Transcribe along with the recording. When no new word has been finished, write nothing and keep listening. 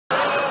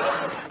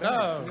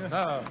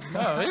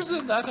No.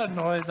 Isn't that a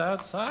noise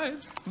outside?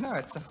 No,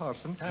 it's a horse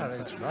and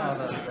carriage,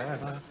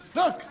 rather.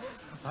 Look,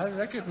 I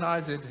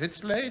recognize it.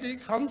 It's Lady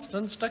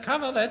Constance de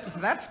Coverlet.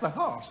 That's the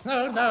horse.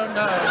 No.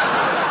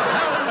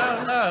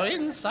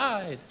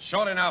 Inside.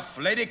 Sure enough,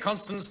 Lady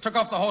Constance took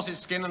off the horse's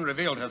skin and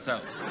revealed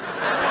herself.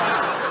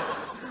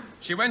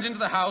 She went into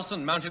the house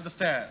and mounted the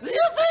stairs.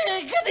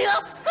 Yippee! Get me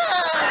upstairs!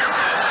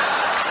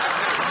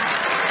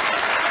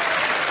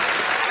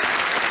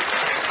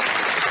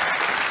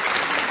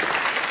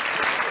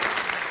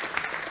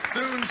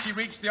 Soon she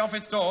reached the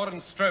office door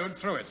and strode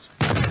through it.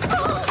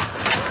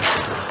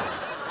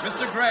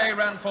 Mr. Gray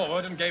ran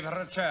forward and gave her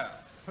a chair.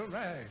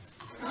 Hooray.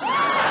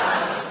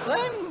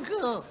 Thank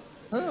you.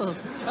 Oh,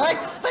 I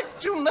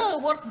expect you know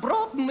what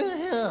brought me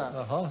here.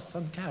 The horse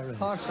and carriage.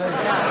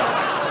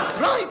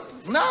 Right,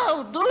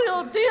 now do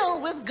you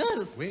deal with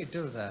ghosts? We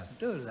do that.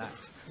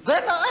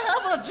 Then I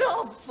have a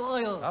job for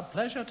you. A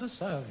pleasure to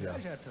serve you. A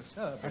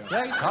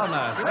Great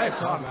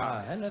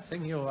honor.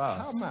 Anything you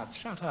ask. How much?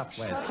 Shut up,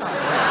 Wes.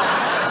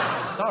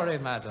 Sorry,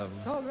 madam.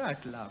 All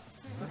right, love.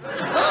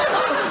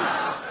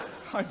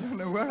 I don't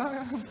know where I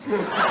am.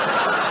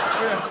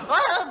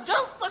 I have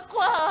just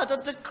acquired a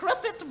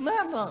decrepit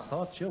manor.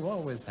 Thought you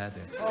always had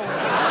it.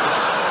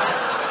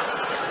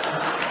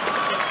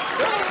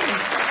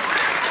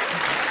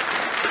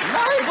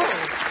 Neighbor,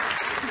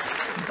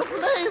 the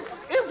place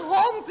is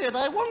haunted.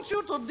 I want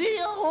you to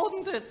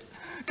de-haunt it.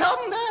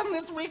 Come down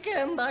this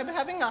weekend. I'm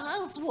having a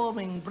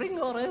housewarming. Bring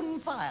your own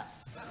fire.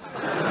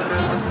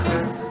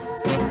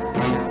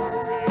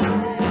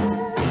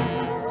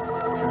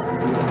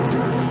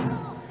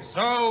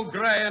 So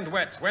Gray and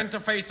Wet went to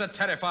face a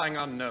terrifying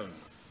unknown.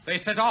 They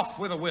set off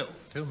with a will.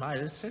 To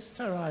my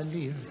sister I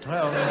leave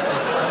 12 and 6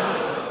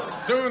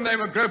 months. Soon they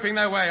were groping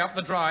their way up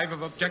the drive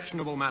of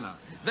objectionable manner.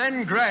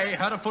 Then Gray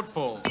heard a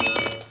footfall.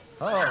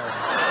 Oh,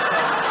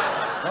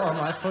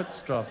 my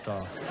foot's dropped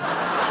off.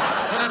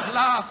 But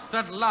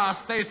at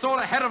last, they saw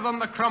ahead of them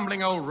the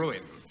crumbling old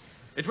ruin.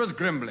 It was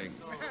Grimbling,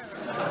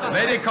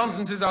 Lady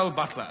Constance's old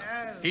butler.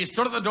 He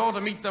stood at the door to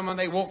meet them, and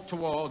they walked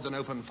towards an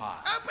open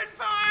fire. Open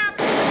fire!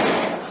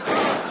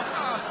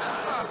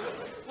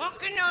 What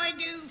can I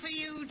do for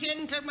you,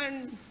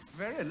 gentlemen?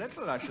 Very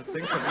little, I should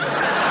think.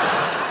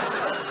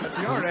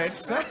 At your age,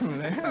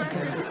 certainly.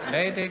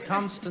 Lady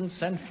Constance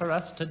sent for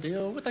us to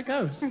deal with a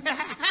ghost.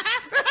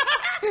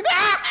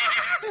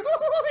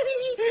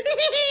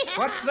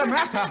 What's the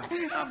matter?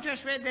 I've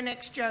just read the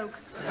next joke.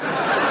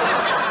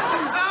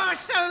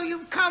 So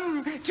you've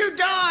come to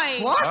die.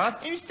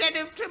 What? Instead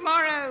of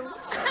tomorrow.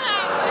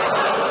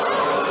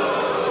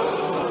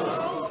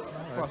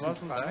 Wasn't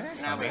funny.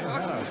 No, it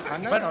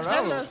wasn't. But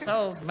tell us,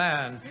 old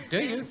man, do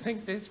you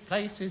think this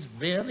place is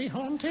really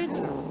haunted?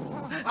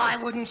 I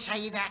wouldn't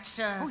say that,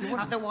 sir.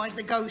 Otherwise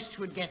the ghosts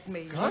would get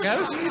me.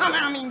 Ghosts?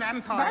 I mean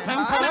vampires.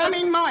 Vampires? I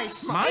mean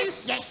mice.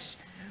 Mice? Yes.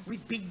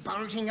 With big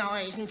bulging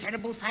eyes and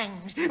terrible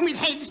fangs, with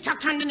heads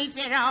tucked underneath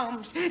their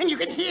arms, and you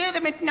can hear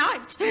them at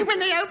night when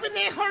they open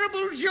their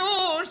horrible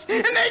jaws,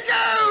 and they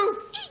go...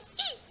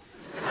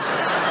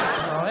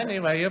 Oh,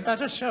 anyway, you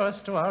better show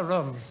us to our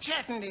rooms.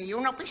 Certainly,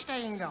 you'll not be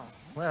staying long.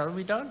 Well,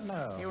 we don't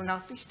know. You'll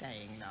not be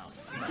staying long.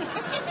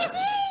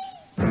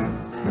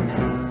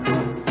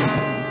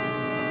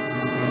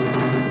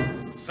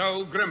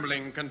 So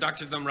Grimbling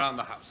conducted them round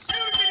the house.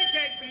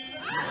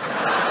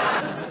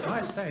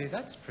 I say,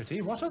 that's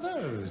pretty. What are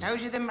those?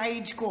 Those are the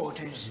maids'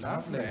 quarters.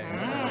 Lovely.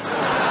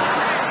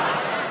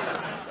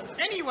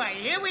 Anyway,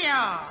 here we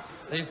are.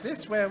 Is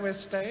this where we're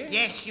staying?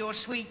 Yes, your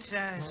suite,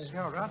 sir.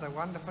 You're rather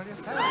wonderful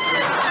yourself.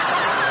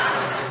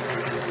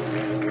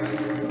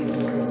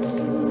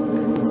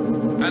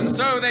 And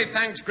so they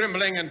thanked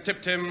Grimbling and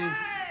tipped him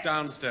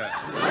downstairs.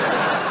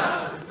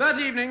 That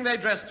evening, they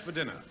dressed for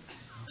dinner.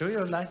 Do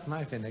you like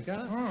my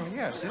vinegar?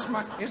 Yes.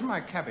 Is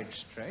my cabbage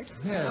straight?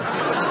 Yes.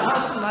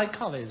 Pass my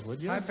collies, would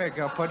you? I beg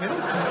your pudding.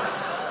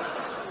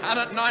 And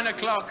at 9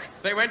 o'clock,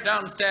 they went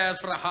downstairs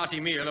for a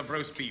hearty meal of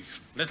roast beef,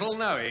 little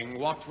knowing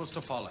what was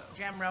to follow.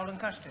 Jam roll and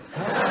custard.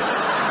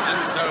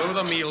 And so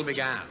the meal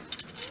began.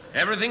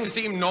 Everything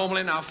seemed normal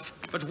enough,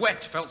 but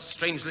Wet felt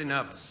strangely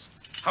nervous.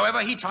 However,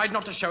 he tried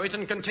not to show it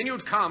and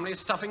continued calmly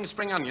stuffing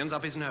spring onions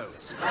up his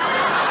nose.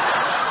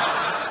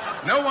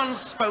 No one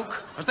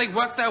spoke as they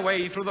worked their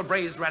way through the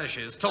braised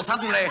radishes, till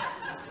suddenly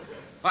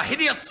a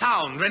hideous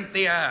sound rent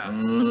the air.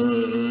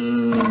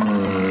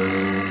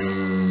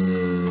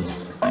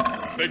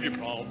 Beg your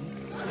pardon?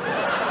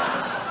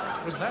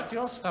 Was that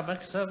your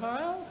stomach,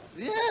 Servile?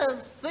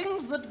 Yes,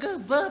 things that go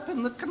burp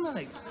in the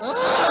night.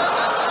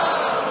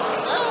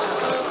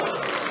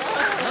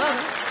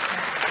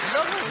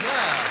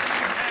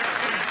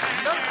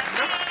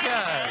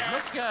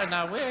 Look here.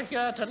 Now, we're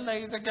here to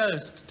lay the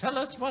ghost. Tell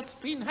us what's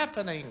been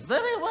happening.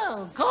 Very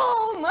well.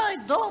 Call my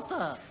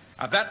daughter.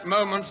 At that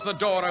moment, the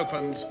door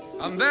opened,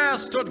 and there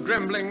stood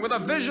Grimbling with a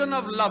vision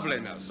of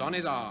loveliness on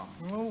his arm.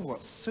 Oh,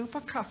 what super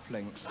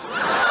cufflinks.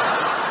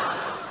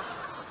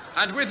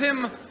 And with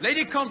him,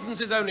 Lady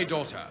Constance's only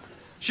daughter.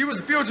 She was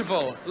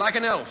beautiful, like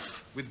an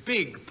elf, with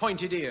big,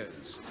 pointed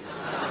ears.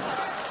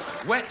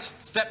 Wet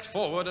stepped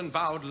forward and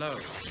bowed low.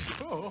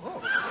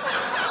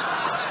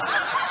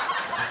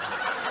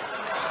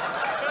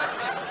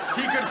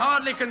 He could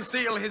hardly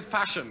conceal his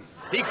passion.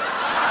 He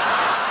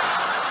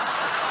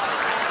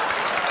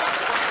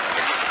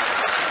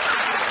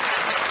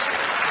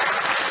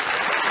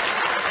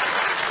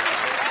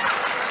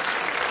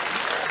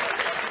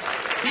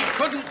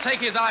couldn't take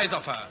his eyes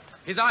off her.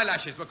 His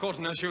eyelashes were caught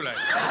in her shoelace.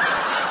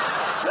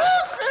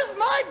 This is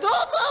my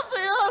daughter,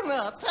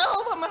 Fiona.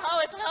 Tell them how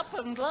it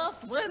happened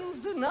last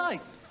Wednesday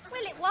night.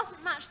 Well, it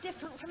wasn't much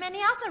different from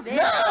any other, really.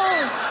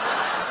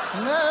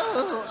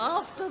 No,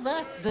 after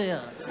that,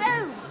 dear.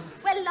 Oh,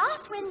 well,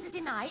 last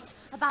Wednesday night,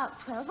 about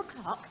 12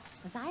 o'clock,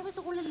 as I was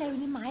all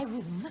alone in my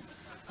room,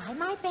 by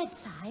my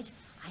bedside,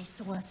 I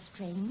saw a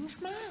strange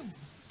man.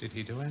 Did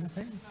he do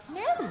anything?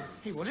 No.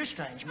 He was a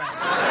strange man.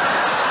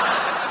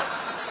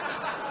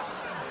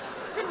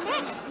 The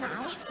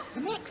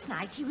next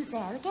night he was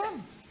there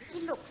again.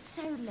 He looked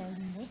so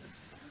lonely.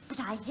 But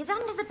I hid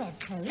under the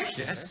bedclothes.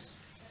 Yes.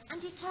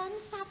 And he turned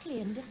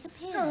sadly and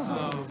disappeared.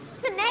 Oh.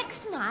 The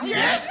next night,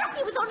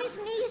 he was on his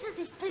knees as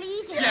if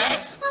pleading.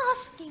 Yes.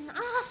 Asking.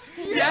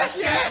 Yes.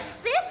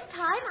 This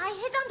time I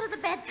hid under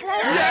the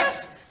bedclothes.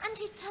 Yes. And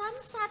he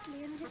turned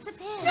sadly and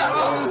disappeared.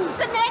 No.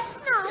 The next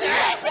night,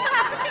 it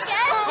happened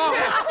again.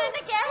 And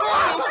again.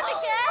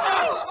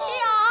 He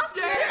asked.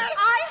 Yes.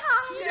 I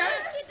hid.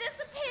 Yes. He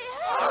disappeared.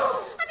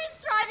 And it's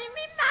driving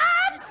me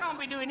mad. This can't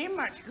be doing him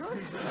much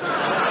good.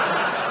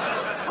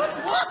 But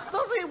what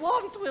does he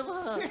want with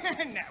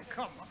her? Now,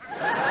 come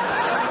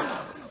on.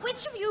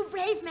 Which of you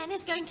brave men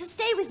is going to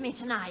stay with me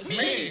tonight?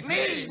 Me.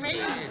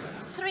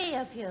 3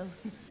 of you.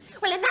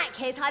 Well, in that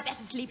case, I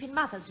better sleep in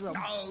Mother's room.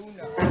 No.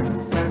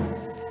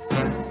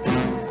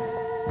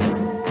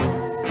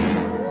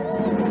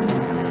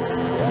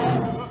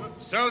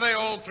 So they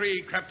all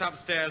three crept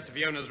upstairs to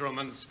Fiona's room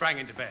and sprang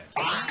into bed.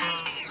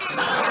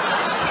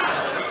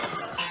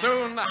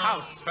 Soon the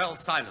house fell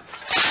silent.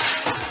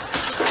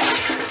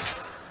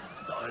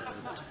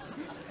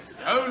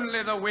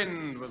 Only the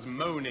wind was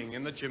moaning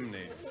in the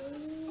chimney.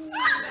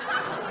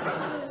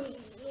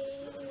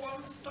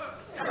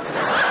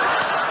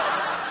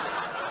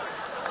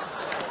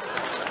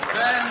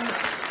 Then,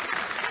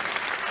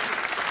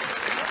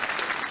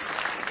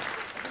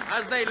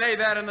 as they lay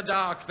there in the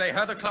dark, they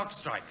heard a clock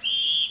strike.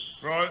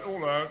 Right,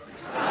 all out.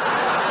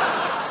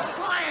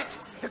 Quiet.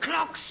 The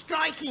clock's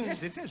striking.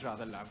 Yes, it is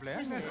rather lovely,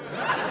 isn't it?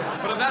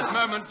 But at that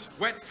moment,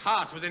 Wet's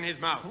heart was in his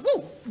mouth.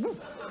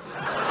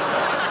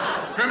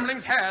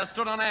 Grimbling's hair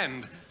stood on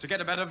end to get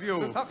a better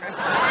view. Look,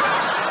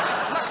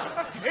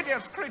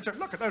 hideous creature,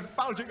 look at those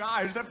bulging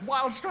eyes, that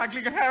wild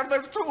straggling hair, and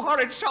those 2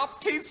 horrid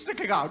sharp teeth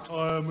sticking out.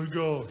 I am a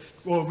ghost.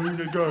 Oh, I mean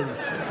a ghost.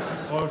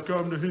 I've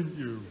come to hint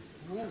you.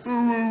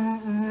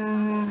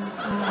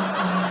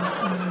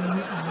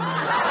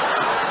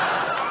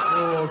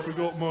 Oh, I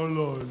forgot my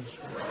lines.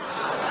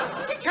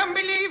 It's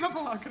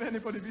unbelievable. How can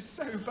anybody be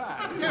so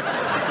bad?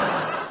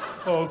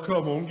 Oh,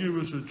 come on, give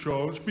us a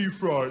chance. Be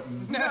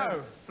frightened.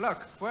 No.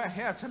 Look, we're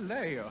here to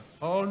lay you.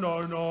 Oh, no,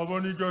 I've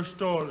only just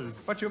started.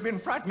 But you've been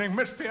frightening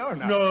Miss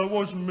Fiona. No, it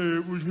wasn't me,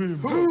 it was him.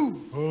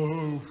 Who?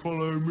 Oh,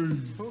 follow me.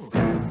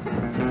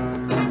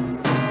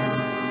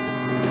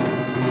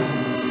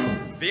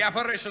 The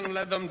apparition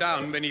led them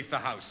down beneath the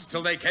house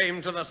till they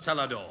came to the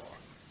cellar door.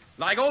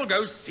 Like all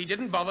ghosts, he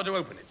didn't bother to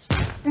open it.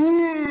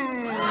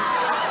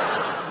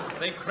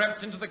 They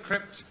crept into the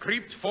crypt,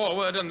 creeped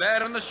forward, and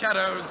there in the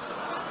shadows,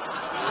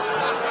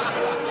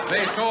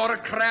 they saw a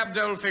crabbed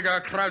old figure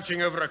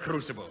crouching over a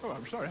crucible. Oh,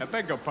 I'm sorry. I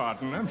beg your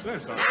pardon. I'm so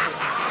sorry.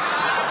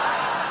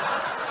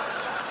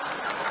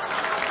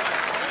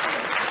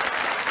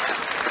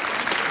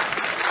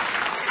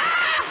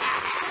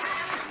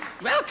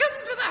 Welcome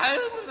to the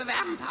home of the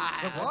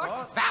vampire. The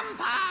what?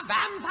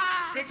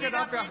 Vampire. Stick it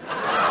up your...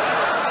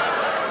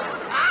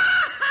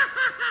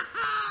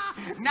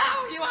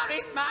 Now you are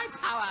in my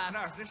power.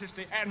 No, this is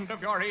the end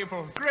of your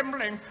evil.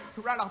 Grimling,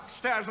 run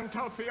upstairs and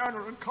tell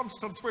Fiona and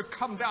Constance we've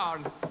come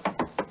down.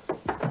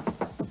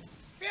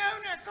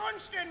 Fiona,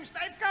 Constance,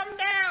 they've come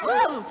down.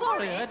 Oh,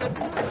 sorry, I didn't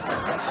know.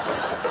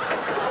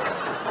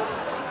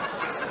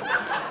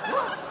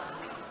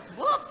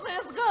 What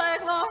is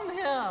going on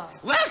here?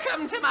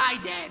 Welcome to my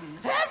den.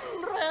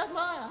 Henry,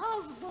 my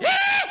husband.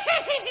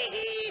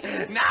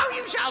 Now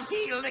you shall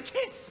feel the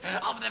kiss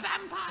of the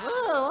vampire.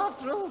 Oh,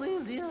 after all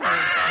these years.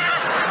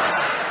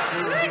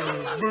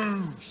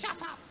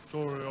 Shut up.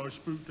 Sorry, I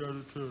spooked out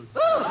of turn.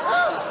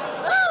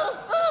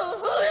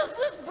 Who is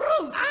this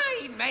brute?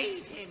 I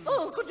made him.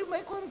 Oh, could you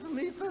make one for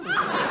me, too?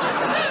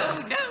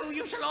 No,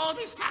 you shall all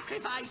be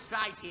sacrificed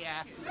right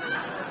here.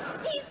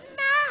 He's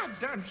mad.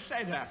 Don't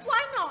say that.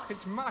 Why not?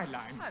 It's my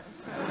line.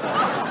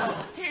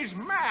 He's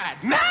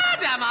mad.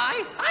 Mad, am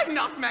I? I'm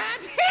not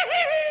mad.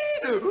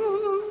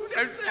 Ooh,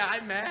 don't say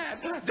I'm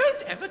mad.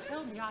 Don't ever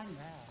tell me I'm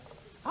mad.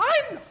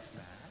 I'm not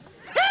mad.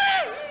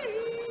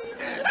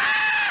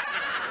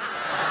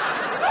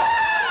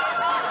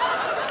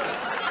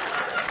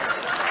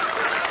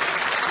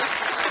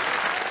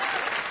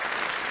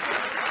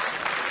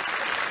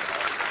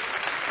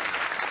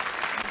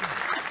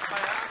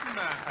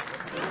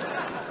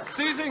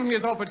 Seizing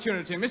his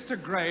opportunity,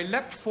 Mr. Gray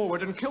leapt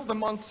forward and killed the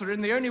monster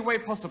in the only way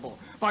possible,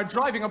 by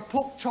driving a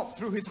pork chop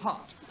through his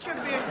heart.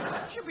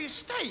 Should be a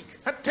steak.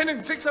 At 10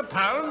 and 6 a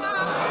pound?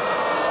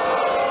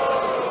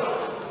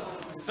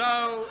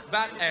 So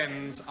that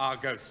ends our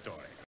ghost story.